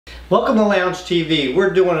Welcome to Lounge TV.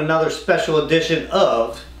 We're doing another special edition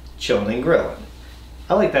of Chilling and Grilling.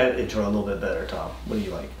 I like that intro a little bit better, Tom. What do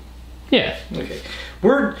you like? Yeah. Okay.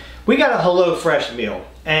 We got a HelloFresh meal,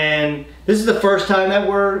 and this is the first time that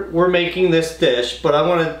we're making this dish, but I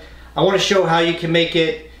want to show how you can make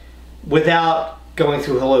it without going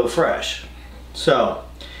through HelloFresh. So,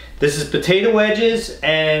 this is potato wedges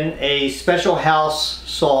and a special house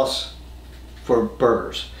sauce for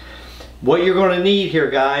burgers. What you're going to need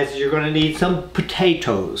here, guys, is you're going to need some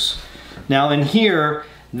potatoes. Now in here,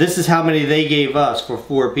 this is how many they gave us for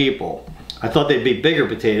 4 people. I thought they'd be bigger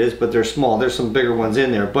potatoes, but they're small. There's some bigger ones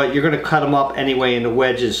in there, but you're going to cut them up anyway into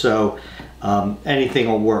wedges, so anything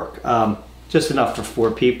will work. Just enough for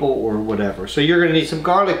 4 people or whatever. So you're going to need some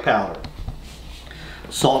garlic powder,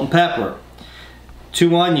 salt and pepper,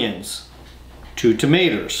 2 onions, 2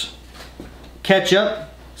 tomatoes, ketchup,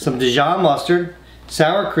 some Dijon mustard,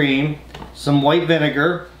 sour cream, some white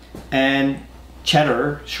vinegar, and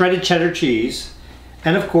cheddar, shredded cheddar cheese.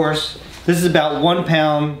 And of course, this is about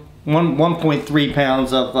 1.3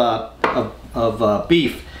 pounds of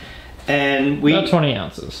beef. And about 20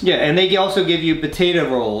 ounces. Yeah, and they also give you potato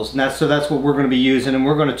rolls, and that's what we're going to be using, and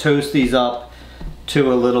we're going to toast these up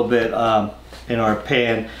to a little bit in our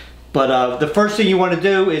pan. But the first thing you want to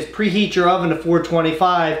do is preheat your oven to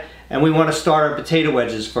 425, and we want to start our potato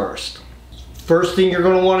wedges first. First thing you're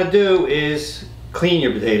going to want to do is clean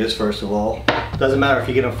your potatoes first of all. Doesn't matter if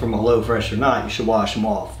you get them from HelloFresh or not, you should wash them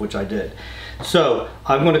off, which I did. So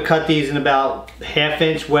I'm going to cut these in about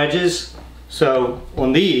 1/2-inch wedges. So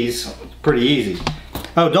on these, it's pretty easy.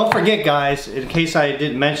 Oh, don't forget guys, in case I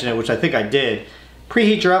didn't mention it, which I think I did,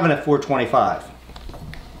 preheat your oven at 425.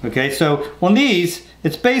 Okay, so on these,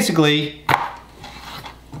 it's basically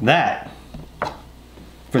that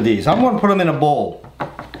for these. I'm going to put them in a bowl.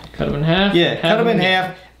 Cut them in half? Yeah, cut them in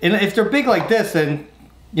half. And if they're big like this, then,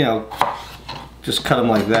 you know, just cut them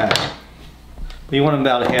like that. But you want them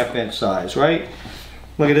about a 1/2-inch size, right?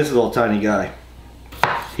 Look at this little tiny guy.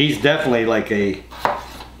 He's definitely like a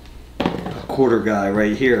quarter guy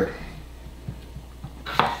right here.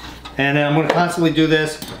 And then I'm going to constantly do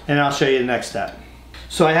this, and I'll show you the next step.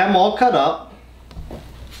 So I have them all cut up.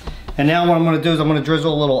 And now what I'm going to do is I'm going to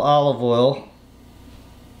drizzle a little olive oil.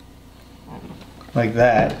 Like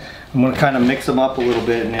that. I'm going to kind of mix them up a little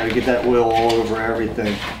bit in there to get that oil all over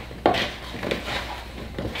everything.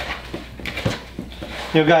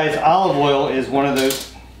 You know guys, olive oil is one of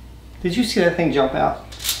those... Did you see that thing jump out?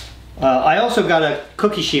 I also got a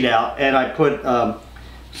cookie sheet out, and I put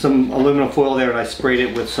some aluminum foil there, and I sprayed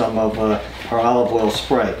it with some of our olive oil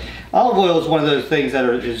spray. Olive oil is one of those things that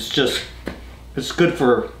it's good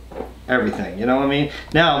for everything, you know what I mean?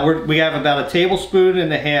 Now we have about 1.5 tablespoons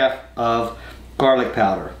of garlic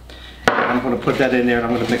powder. I'm going to put that in there, and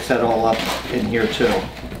I'm going to mix that all up in here too.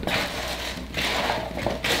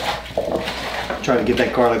 Try to get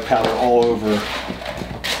that garlic powder all over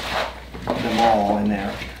them all in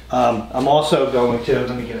there. I'm also going to,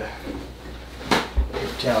 let me get a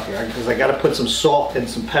paper towel here, because I got to put some salt and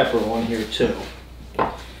some pepper on here too.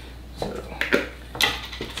 So,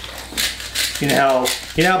 you know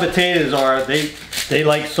how potatoes are, they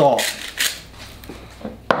like salt.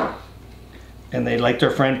 And they like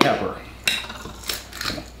their friend pepper.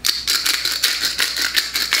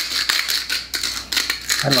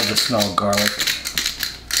 I love the smell of garlic.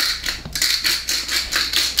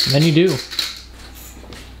 And then you do.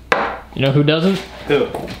 You know who doesn't? Who?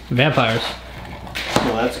 Vampires.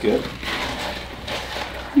 Well, that's good.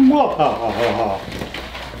 1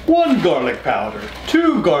 garlic powder,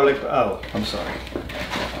 2 garlic. Oh, I'm sorry.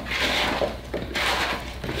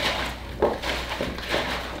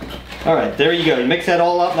 All right, there you go. You mix that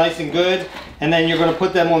all up nice and good, and then you're going to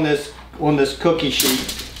put them on this cookie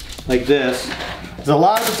sheet like this. There's a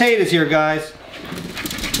lot of potatoes here, guys.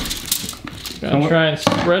 Gotta try and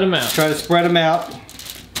spread them out. Try to spread them out.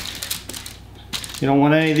 You don't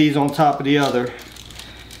want any of these on top of the other.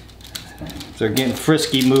 If they're getting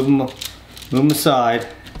frisky, move them aside,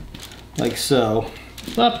 like so.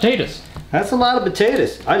 A lot of potatoes. That's a lot of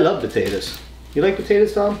potatoes. I love potatoes. You like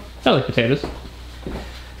potatoes, Tom? I like potatoes.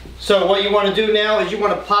 So what you want to do now is you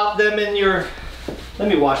want to pop them in your... Let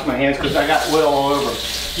me wash my hands because I got oil all over.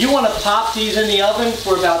 You want to pop these in the oven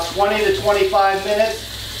for about 20 to 25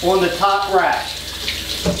 minutes on the top rack.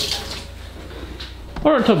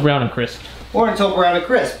 Or until brown and crisp. Or until brown and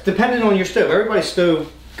crisp, depending on your stove. Everybody's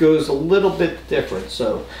stove goes a little bit different.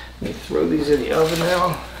 So let me throw these in the oven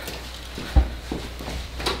now.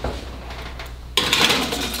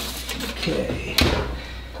 Okay.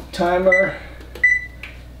 Timer.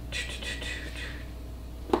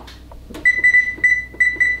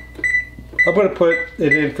 I'm gonna put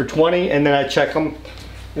it in for 20 and then I check them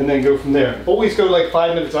and then go from there. Always go like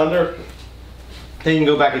 5 minutes under, then you can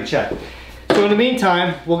go back and check. So in the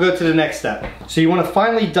meantime, we'll go to the next step. So you want to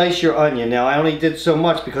finely dice your onion. Now I only did so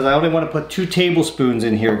much because I only want to put 2 tablespoons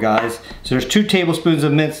in here, guys. So there's 2 tablespoons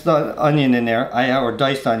of minced onion in there, or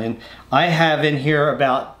diced onion. I have in here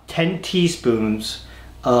about 10 teaspoons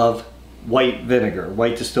of white vinegar,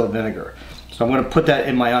 white distilled vinegar. So I'm going to put that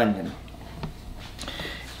in my onion.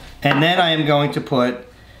 And then I am going to put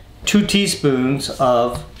 2 teaspoons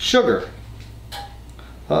of sugar.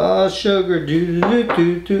 Sugar,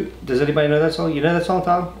 do. Does anybody know that song? You know that song,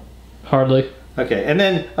 Tom? Hardly. Okay, and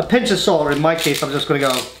then a pinch of salt, or in my case, I'm just gonna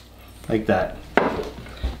go like that.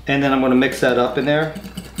 And then I'm gonna mix that up in there.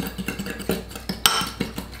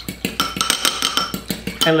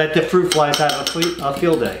 And let the fruit flies have a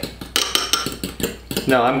field day.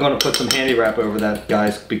 Now, I'm gonna put some handy wrap over that,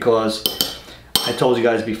 guys, because I told you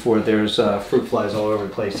guys before, there's fruit flies all over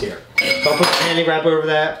the place here. So I'll put some handy wrap over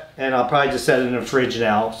that, and I'll probably just set it in the fridge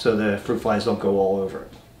now so the fruit flies don't go all over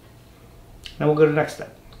it. Then we'll go to the next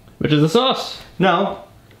step. Which is the sauce. No,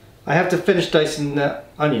 I have to finish dicing the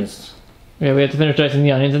onions. Yeah, we have to finish dicing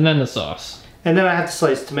the onions and then the sauce. And then I have to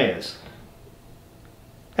slice tomatoes.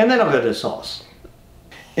 And then I'll go to the sauce.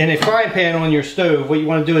 In a frying pan on your stove, what you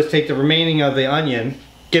want to do is take the remaining of the onion,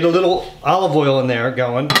 get a little olive oil in there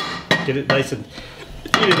going, get it nice and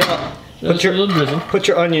heat it up. Put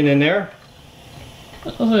your onion in there.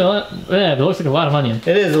 Yeah, it looks like a lot of onion.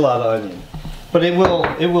 It is a lot of onion, but it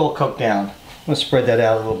will cook down. I'm gonna spread that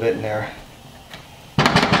out a little bit in there.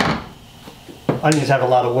 Onions have a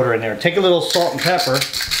lot of water in there. Take a little salt and pepper.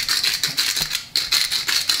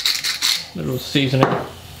 A little seasoning.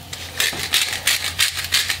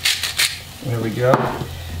 There we go.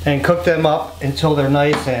 And cook them up until they're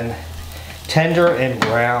nice and tender and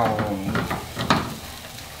brown.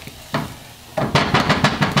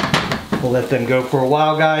 We'll let them go for a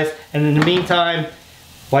while, guys. And in the meantime,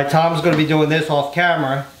 while Tom's going to be doing this off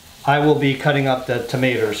camera, I will be cutting up the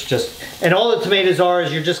tomatoes. And all the tomatoes are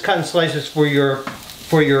is you're just cutting slices for your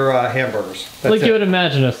hamburgers. That's like you would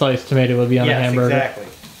imagine a sliced tomato would be on a hamburger. Yes,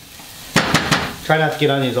 exactly. Try not to get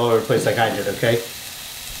onions all over the place like I did, okay?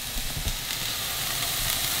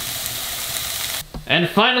 And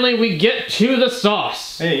finally, we get to the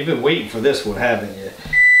sauce. Hey, you've been waiting for this one, haven't you?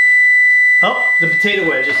 Oh, the potato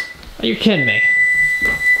wedges. Are you kidding me?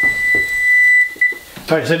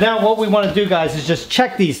 Alright, so now what we want to do, guys, is just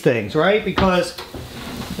check these things, right? Because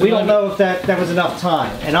we don't know if that was enough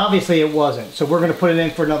time. And obviously it wasn't. So we're going to put it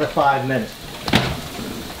in for another 5 minutes.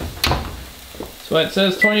 That's why it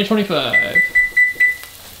says 20 to 25.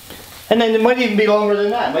 And then it might even be longer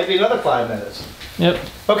than that. It might be another 5 minutes. Yep.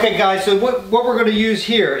 Okay, guys, so what we're going to use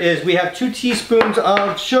here is we have 2 teaspoons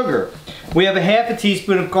of sugar. We have a half a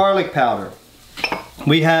teaspoon of garlic powder.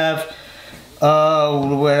 We have,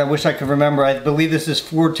 I wish I could remember, I believe this is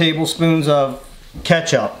 4 tablespoons of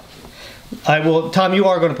ketchup. Tom, you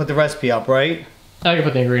are going to put the recipe up, right? I can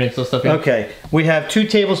put the ingredients and stuff in. Okay, we have 2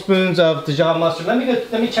 tablespoons of Dijon mustard. Let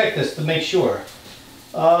me check this to make sure.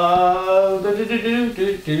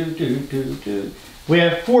 We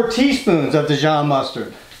have 4 teaspoons of Dijon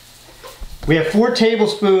mustard. We have 4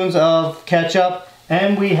 tablespoons of ketchup,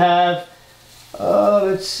 and we have,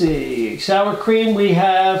 let's see, sour cream. We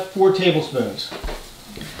have 4 tablespoons.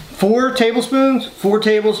 4 tablespoons. 4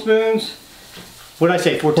 tablespoons. What did I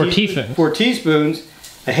say? 4 teaspoons. 4 teaspoons.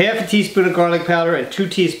 A half a teaspoon of garlic powder and 2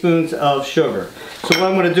 teaspoons of sugar. So what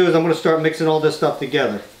I'm going to do is I'm going to start mixing all this stuff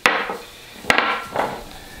together.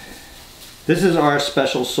 This is our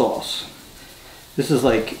special sauce. This is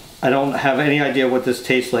like, I don't have any idea what this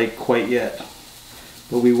tastes like quite yet,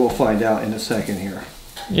 but we will find out in a second here.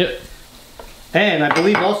 Yep. And I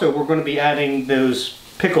believe also we're going to be adding those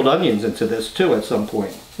pickled onions into this too at some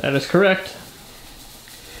point. That is correct.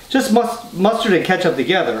 Just mustard and ketchup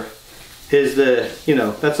together is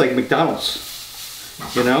that's like McDonald's,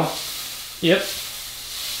 you know? Yep.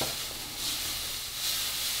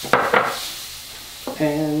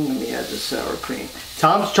 And let me add the sour cream.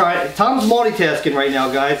 Tom's multitasking right now,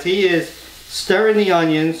 guys. He is stirring the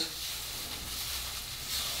onions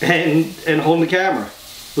and holding the camera.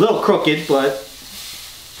 A little crooked, but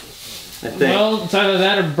I think. Well, it's either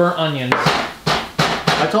that or burnt onions.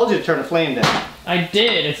 I told you to turn the flame down. I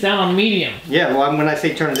did. It's down on medium. Yeah, well, when I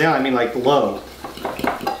say turn it down, I mean like low.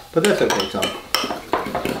 But that's okay, Tom.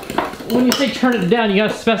 When you say turn it down, you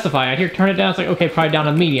gotta specify. I hear turn it down, it's like, okay, probably down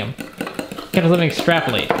on medium. Can't let me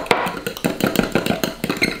extrapolate.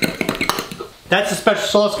 That's the special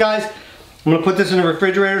sauce, guys. I'm gonna put this in the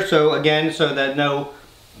refrigerator so that no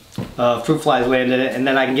fruit flies land in it, and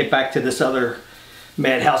then I can get back to this other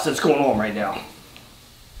madhouse that's going on right now.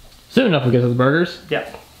 Soon enough we'll get to the burgers.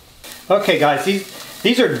 Yep. Okay guys,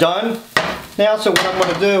 these are done now, so what I'm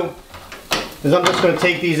going to do is I'm just going to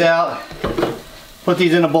take these out, put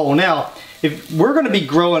these in a bowl. Now, if we're going to be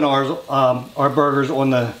grilling our burgers on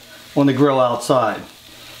the grill outside,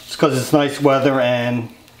 it's because it's nice weather and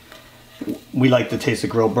we like the taste of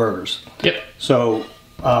grilled burgers. Yep. So,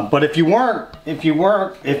 but if you're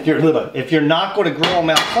not going to grill them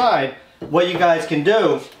outside, what you guys can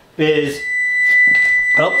do is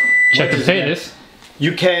check the potatoes.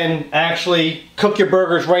 You can actually cook your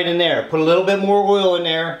burgers right in there. Put a little bit more oil in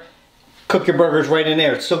there. Cook your burgers right in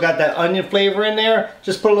there. It's still got that onion flavor in there.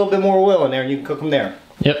 Just put a little bit more oil in there and you can cook them there.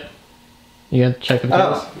 Yep. You gotta check the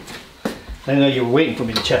potatoes. Oh. I know you were waiting for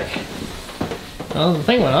me to check. Well, the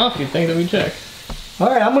thing went off. You'd think that we'd check.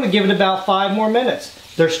 Alright, I'm going to give it about 5 more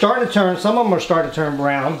minutes. They're starting to turn, some of them are starting to turn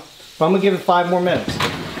brown. But I'm going to give it 5 more minutes.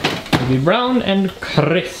 It'll be brown and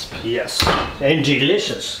crisp. Yes. And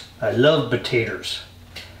delicious. I love potatoes.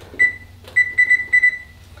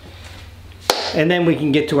 And then we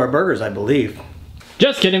can get to our burgers, I believe.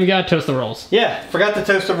 Just kidding, we gotta toast the rolls. Yeah, forgot to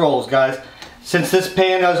toast the rolls, guys. Since this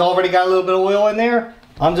pan has already got a little bit of oil in there,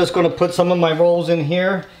 I'm just going to put some of my rolls in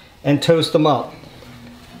here and toast them up.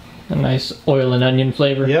 A nice oil and onion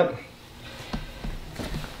flavor. Yep.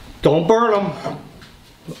 Don't burn them.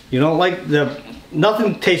 You don't like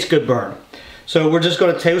nothing tastes good burn. So we're just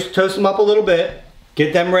going to toast them up a little bit,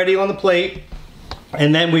 get them ready on the plate,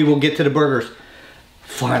 and then we will get to the burgers.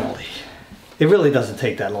 Finally. It really doesn't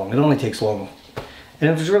take that long. It only takes long.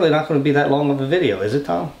 And it's really not going to be that long of a video, is it,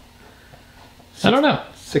 Tom? I don't know.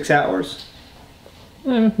 6 hours?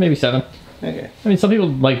 Maybe 7. Okay. I mean, some people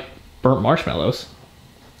like burnt marshmallows.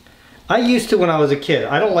 I used to when I was a kid.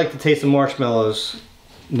 I don't like the taste of marshmallows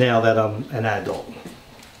now that I'm an adult.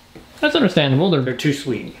 That's understandable. They're too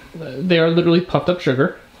sweet. They are literally puffed up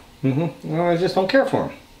sugar. Mm-hmm. Well, I just don't care for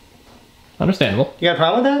them. Understandable. You got a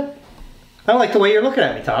problem with that? I don't like the way you're looking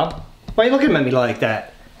at me, Tom. Why are you looking at me like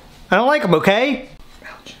that? I don't like them, okay?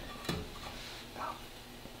 Ouch.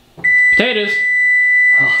 Potatoes.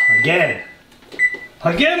 Oh, again.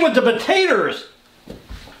 Again with the potatoes.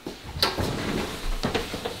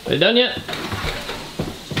 Are they done yet?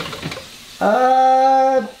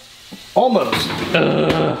 Almost.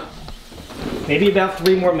 Maybe about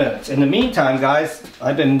 3 more minutes. In the meantime, guys,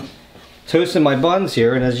 I've been toasting my buns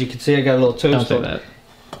here, and as you can see, I got a little toast. Don't say that.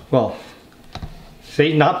 Well,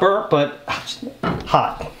 see, not burnt, but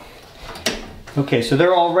hot. Okay, so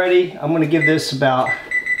they're all ready. I'm going to give this about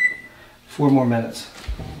 4 more minutes.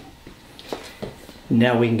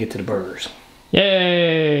 Now we can get to the burgers.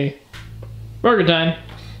 Yay! Burger time.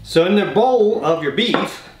 So in the bowl of your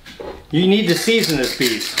beef, you need to season this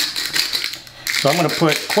beef. So I'm going to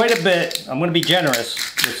put quite a bit. I'm going to be generous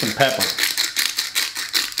with some pepper.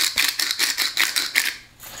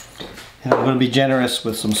 And I'm going to be generous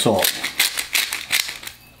with some salt.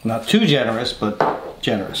 Not too generous, but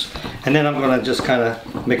generous. And then I'm going to just kind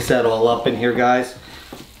of mix that all up in here, guys.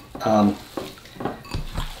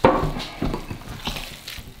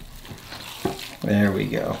 There we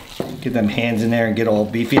go. Get them hands in there and get all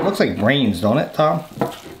beefy. It looks like brains, don't it, Tom?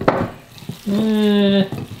 A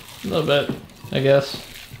little bit, I guess.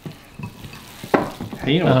 How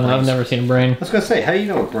do you know what I don't know, I've brains? never seen a brain. I was going to say, how do you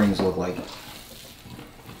know what brains look like?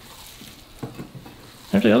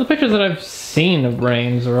 Actually, all the pictures that I've seen of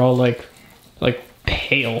brains are all like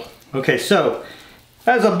pale. Okay, so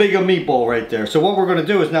that's a big meatball right there. So what we're going to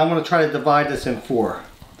do is now I'm going to try to divide this in 4.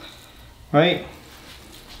 Right?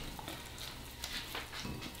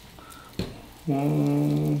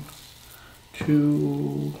 1,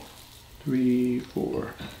 2, 3,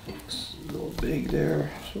 4. It's a little big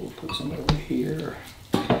there, so we'll put some over here.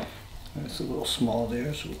 That's a little small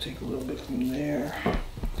there, so we'll take a little bit from there.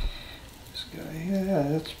 This guy, yeah,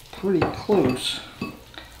 that's pretty close.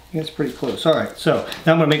 That's pretty close. All right, so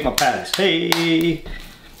now I'm gonna make my patties. Hey!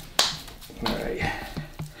 All right.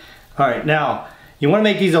 All right, now you wanna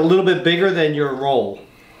make these a little bit bigger than your roll,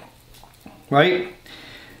 right?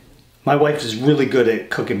 My wife is really good at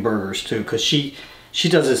cooking burgers too, because she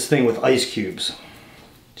does this thing with ice cubes.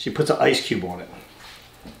 She puts an ice cube on it.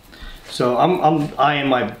 So I'm eyeing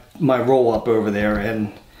my roll up over there,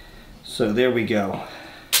 and so there we go.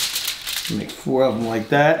 Make 4 of them like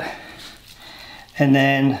that. And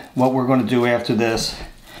then what we're going to do after this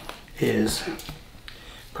is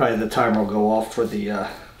probably the timer will go off for the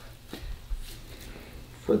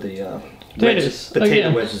Potatoes.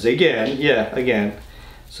 potato wedges again. Yeah, again.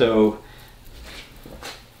 So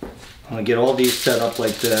I'm gonna get all these set up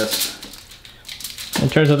like this. It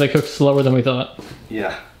turns out they cook slower than we thought.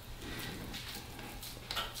 Yeah.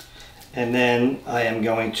 And then I am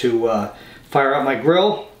going to fire up my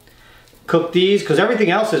grill, cook these, because everything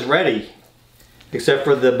else is ready. Except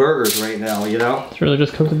for the burgers right now, you know? It's really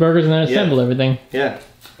just cook the burgers and then assemble everything. Yeah.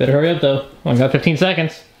 Better hurry up though. Only got 15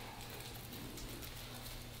 seconds.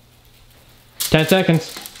 10 seconds.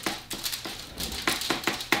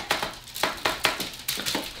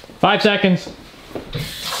 5 seconds.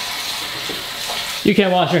 You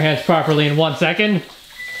can't wash your hands properly in 1 second.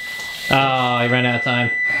 Oh, you ran out of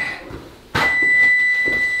time.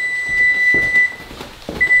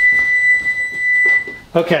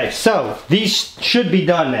 Okay, so these should be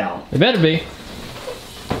done now. They better be.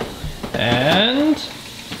 And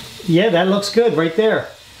yeah, that looks good right there.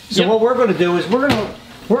 So what we're going to do is we're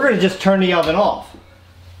going to just turn the oven off.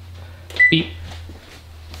 Beep.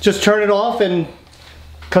 Just turn it off, and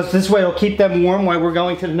because this way it'll keep them warm while we're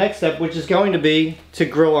going to the next step, which is going to be to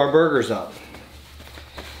grill our burgers up.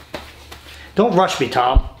 Don't rush me,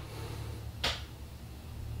 Tom.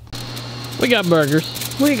 We got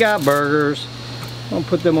burgers. We got burgers. I'll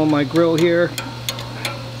put them on my grill here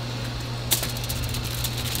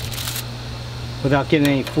without getting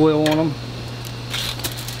any foil on them.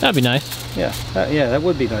 That'd be nice. Yeah, yeah, that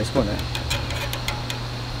would be nice, wouldn't it?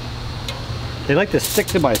 They like to stick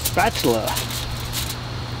to my spatula.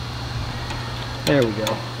 There we go.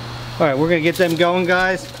 All right, we're gonna get them going,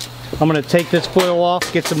 guys. I'm gonna take this foil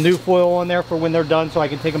off, get some new foil on there for when they're done so I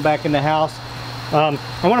can take them back in the house. I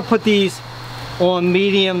wanna put these on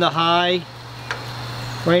medium to high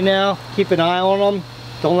right now. Keep an eye on them.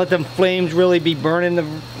 Don't let them flames really be burning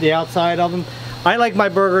the outside of them. I like my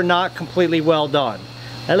burger not completely well done.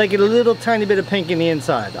 I like it a little tiny bit of pink in the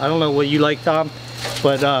inside. I don't know what you like, Tom,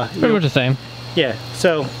 but pretty much the same. Yeah,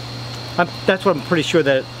 so that's what I'm pretty sure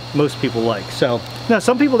that most people like. So now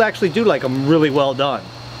some people actually do like them really well done.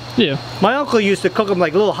 Yeah. My uncle used to cook them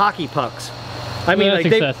like little hockey pucks. I mean, that's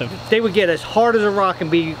like excessive. they would get as hard as a rock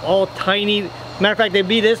and be all tiny. Matter of fact, they'd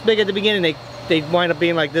be this big at the beginning. They'd wind up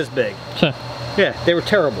being like this big. Huh. Yeah, they were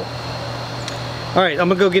terrible. All right, I'm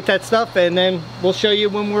gonna go get that stuff and then we'll show you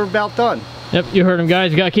when we're about done. Yep, you heard him,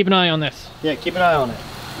 guys. You gotta keep an eye on this. Yeah, keep an eye on it.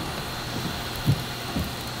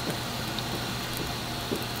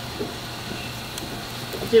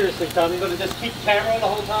 Seriously, Tom, you gonna just keep the camera on the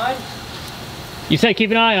whole time? You said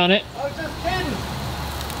keep an eye on it. I was just kidding.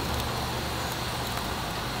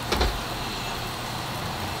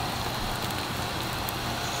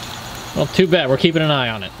 Well, too bad. We're keeping an eye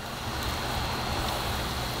on it.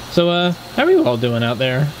 So, how are you all doing out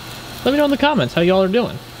there? Let me know in the comments how y'all are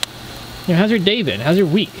doing. You know, how's your day been? How's your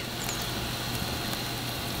week?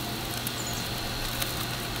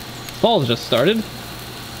 Fall's just started.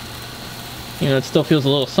 You know, it still feels a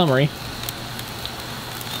little summery.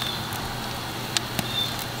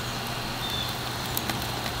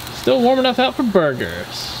 Still warm enough out for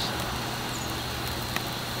burgers.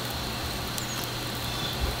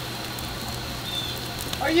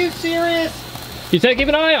 Are you serious? You said keep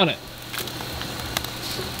an eye on it.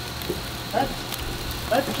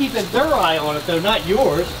 That's keeping their eye on it though, not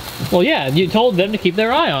yours. Well, yeah, you told them to keep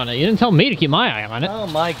their eye on it. You didn't tell me to keep my eye on it. Oh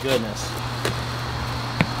my goodness.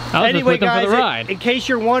 I was Anyway, just with them guys, for the ride. in case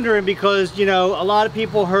you're wondering, because you know a lot of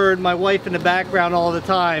people heard my wife in the background all the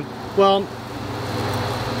time. Well,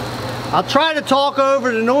 I'll try to talk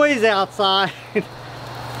over the noise outside.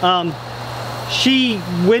 She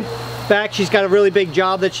went back. She's got a really big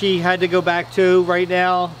job that she had to go back to right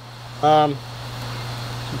now.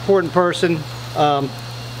 Important person.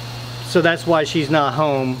 So that's why she's not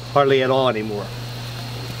home hardly at all anymore.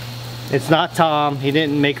 It's not Tom. He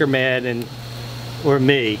didn't make her mad, or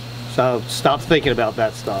me. So stop thinking about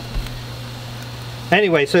that stuff.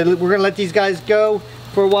 Anyway, so we're gonna let these guys go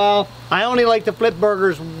for a while. I only like to flip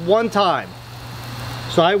burgers one time.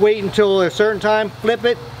 So I wait until a certain time, flip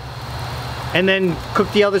it, and then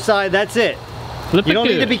cook the other side. That's it. You don't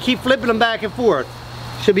need to keep flipping them back and forth.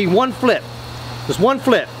 Should be one flip. Just one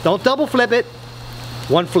flip. Don't double flip it.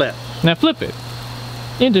 One flip. Now flip it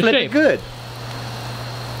into Flip shape. it good.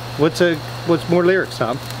 What's more lyrics,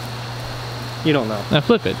 Tom? You don't know. Now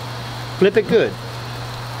flip it. Flip it good.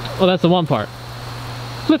 Well, that's the one part.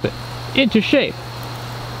 Flip it into shape.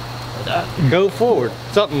 Go forward.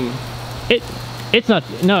 Something. It's not.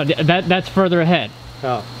 No, that's further ahead.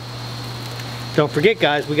 Oh. Don't forget,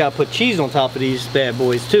 guys, we gotta put cheese on top of these bad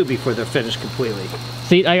boys too before they're finished completely.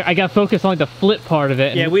 See, I got focused on like the flip part of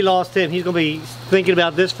it. Yeah, we lost him. He's gonna be thinking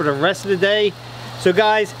about this for the rest of the day. So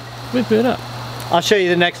guys, Whip it up. I'll show you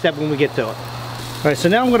the next step when we get to it. All right, so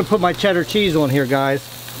now I'm gonna put my cheddar cheese on here, guys.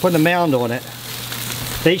 Putting a mound on it.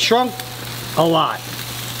 They shrunk a lot.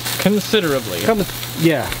 Considerably.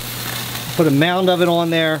 Yeah. Put a mound of it on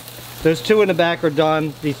there. Those two in the back are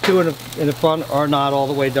done. These two in the front are not all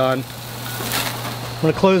the way done. I'm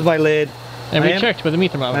gonna close my lid. And we checked with the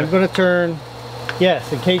meat thermometer. I'm gonna turn,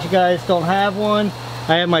 yes, in case you guys don't have one,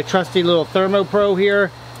 I have my trusty little Thermo Pro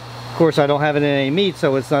here. Of course, I don't have it in any meat,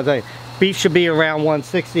 so it's not like, beef should be around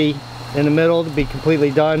 160 in the middle to be completely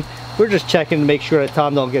done. We're just checking to make sure that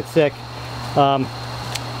Tom don't get sick.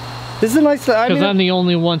 This is a nice, because I'm the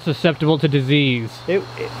only one susceptible to disease.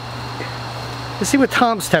 Let's see what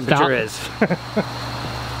Tom's temperature is.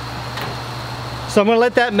 So I'm gonna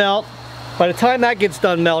let that melt. By the time that gets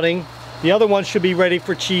done melting, the other ones should be ready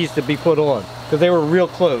for cheese to be put on, because they were real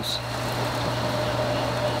close.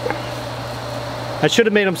 I should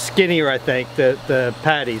have made them skinnier, I think, the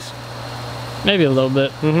patties. Maybe a little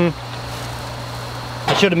bit.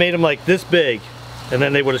 I should have made them like this big, and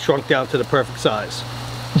then they would have shrunk down to the perfect size.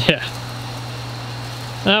 Yeah.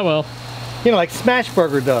 Ah, well. You know, like Smash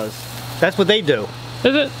Burger does. That's what they do.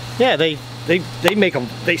 Is it? Yeah, they make them,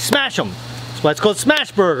 they smash them. That's why it's called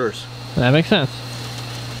Smash Burgers. That makes sense.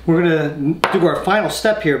 We're gonna do our final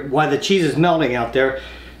step here while the cheese is melting out there.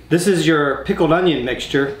 This is your pickled onion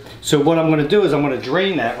mixture. So what I'm gonna do is I'm gonna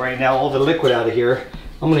drain that right now, all the liquid out of here.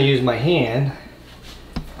 I'm gonna use my hand.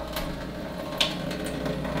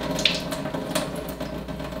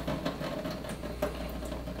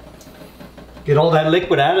 Get all that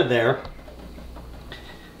liquid out of there.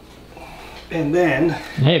 And then...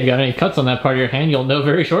 Hey, if you got any cuts on that part of your hand, you'll know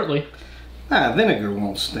very shortly. Vinegar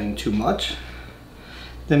won't sting too much.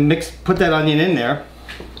 Then put that onion in there.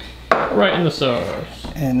 Right in the sauce.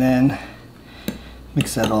 And then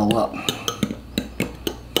mix that all up.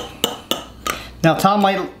 Now Tom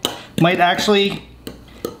might actually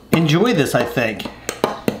enjoy this, I think.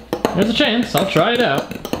 There's a chance. I'll try it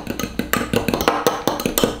out.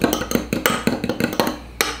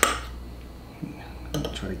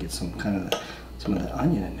 I'll try to get some of the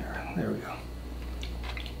onion in there. There we go.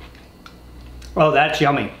 Oh, that's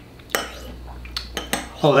yummy.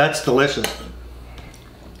 Oh, that's delicious.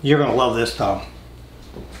 You're gonna love this, Tom.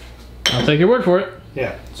 I'll take your word for it.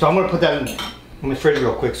 Yeah. So I'm gonna put that in the fridge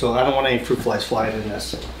real quick, so I don't want any fruit flies flying in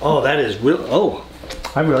this. Oh, that is real. Oh,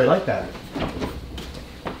 I really like that.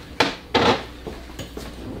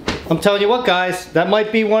 I'm telling you what, guys, that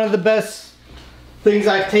might be one of the best things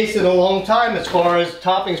I've tasted in a long time as far as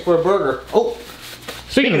toppings for a burger. Oh,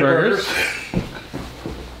 speaking of burgers.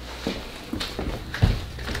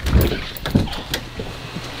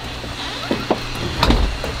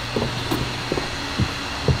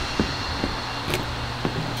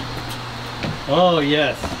 Oh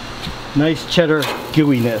yes, nice cheddar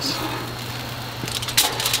gooiness.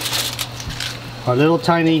 Our little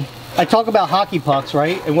tiny, I talk about hockey pucks,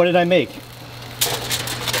 right? And what did I make?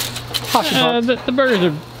 Hockey pucks. The burgers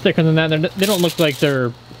are thicker than that. They don't look like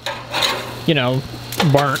they're, you know,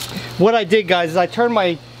 burnt. What I did, guys, is I turned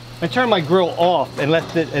my grill off and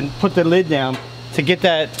left it and put the lid down to get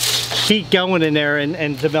that heat going in there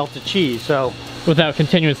and to melt the cheese. So without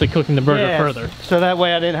continuously cooking the burger further. So that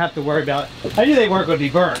way I didn't have to worry about it. I knew they weren't going to be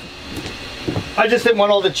burnt. I just didn't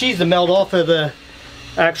want all the cheese to melt off of the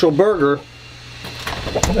actual burger.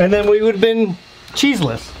 And then we would have been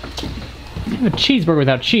cheeseless. A cheeseburger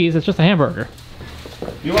without cheese, it's just a hamburger.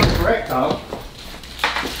 You are correct, Tom.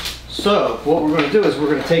 So what we're going to do is we're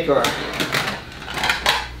going to take our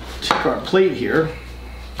plate here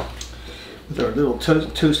with our little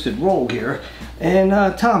toasted roll here. And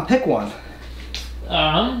Tom, pick one.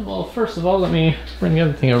 Well, first of all, let me bring the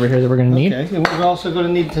other thing over here that we're going to need. Okay, and we're also going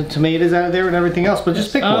to need the tomatoes out of there and everything else, but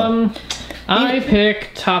just pick one. I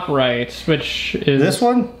pick top right, which is... This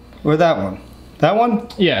one or that one? That one?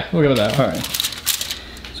 Yeah, we'll go with that. All right.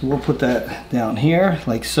 So we'll put that down here,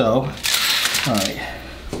 like so. All right.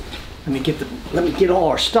 Let me get all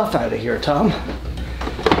our stuff out of here, Tom.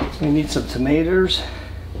 We need some tomatoes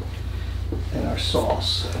and our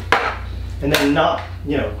sauce. And then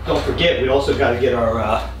don't forget, we also got to get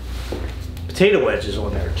our potato wedges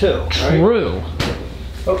on there too. Right? True.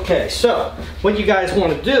 Okay, so what you guys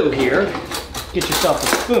want to do here, get yourself a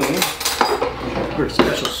spoon for a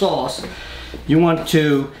special sauce. You want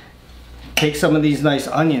to take some of these nice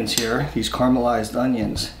onions here, these caramelized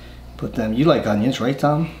onions. Put them, you like onions, right,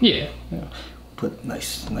 Tom? Yeah. Put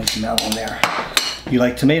nice amount on there. You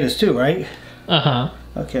like tomatoes too, right? Uh-huh.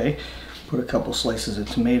 Okay, put a couple slices of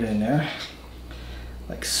tomato in there,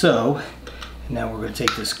 like so. And now we're gonna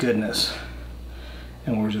take this goodness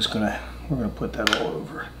and we're gonna put that all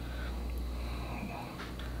over.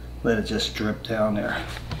 Let it just drip down there,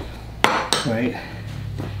 right?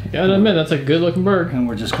 Gotta admit, that's a good looking bird. And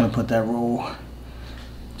we're just gonna put that roll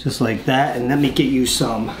just like that. And let me get you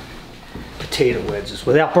some potato wedges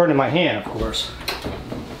without burning my hand, of course.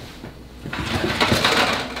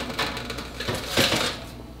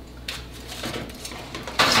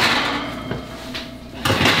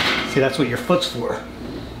 See, that's what your foot's for.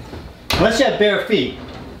 Unless you have bare feet,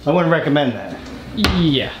 I wouldn't recommend that.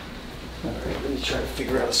 Yeah. All right, let me try to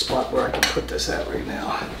figure out a spot where I can put this at right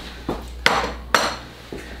now.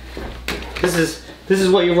 This is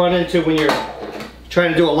what you run into when you're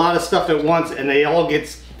trying to do a lot of stuff at once, and it all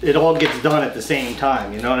gets done at the same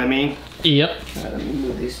time. You know what I mean? Yep. All right, let me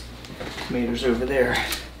move these tomatoes over there.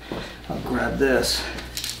 I'll grab this.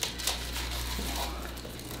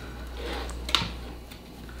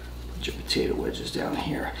 Put your potato wedges down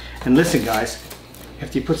here. And listen, guys,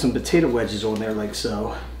 after you put some potato wedges on there like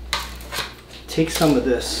so, take some of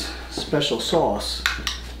this special sauce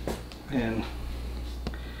and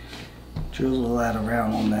drizzle that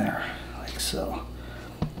around on there like so.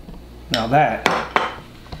 Now that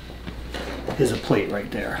is a plate right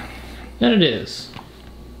there. And it is.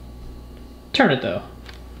 Turn it though.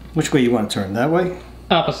 Which way you want to turn? That way?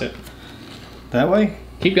 Opposite. That way?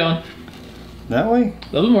 Keep going. That way?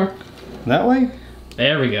 A little more. That way?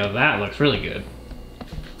 There we go. That looks really good.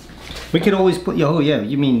 We could always put, oh yeah,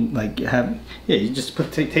 you mean like have, yeah, you just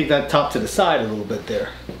put take that top to the side a little bit there.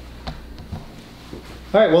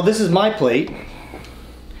 All right, well this is my plate.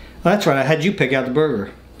 That's right, I had you pick out the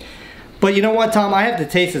burger. But you know what, Tom, I have to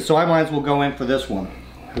taste it, so I might as well go in for this one,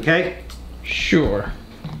 okay? Sure.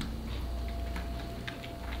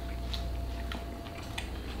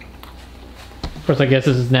 Of course, I guess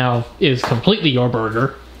this is completely your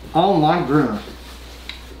burger. Oh my goodness.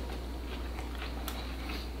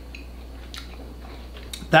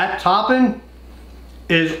 That topping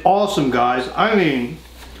is awesome, guys. I mean,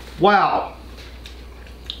 wow.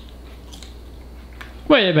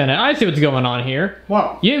 Wait a minute, I see what's going on here.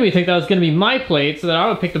 Wow. You made me think that was going to be my plate so that I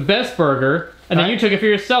would pick the best burger, and then you took it for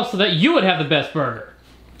yourself so that you would have the best burger.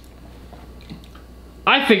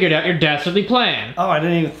 I figured out your dastardly plan. Oh, I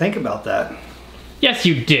didn't even think about that. Yes,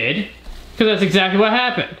 you did. Because that's exactly what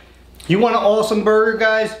happened. You want an awesome burger,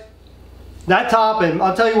 guys? That topping,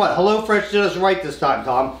 I'll tell you what, HelloFresh did us right this time,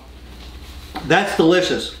 Tom. That's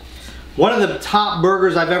delicious. One of the top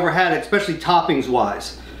burgers I've ever had, especially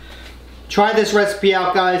toppings-wise. Try this recipe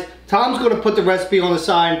out, guys. Tom's going to put the recipe on the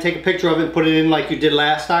side and take a picture of it and put it in like you did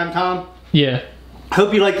last time, Tom. Yeah.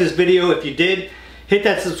 Hope you liked this video. If you did, hit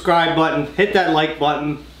that subscribe button, hit that like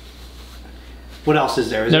button. What else is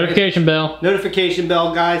there? Notification bell. Notification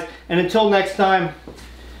bell, guys. And until next time,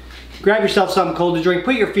 grab yourself something cold to drink,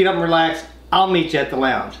 put your feet up and relax. I'll meet you at the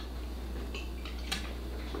lounge.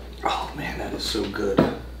 Oh man, that is so good.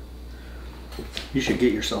 You should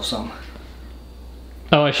get yourself some.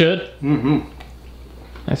 Oh, I should? Mm-hmm.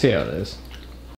 I see how it is.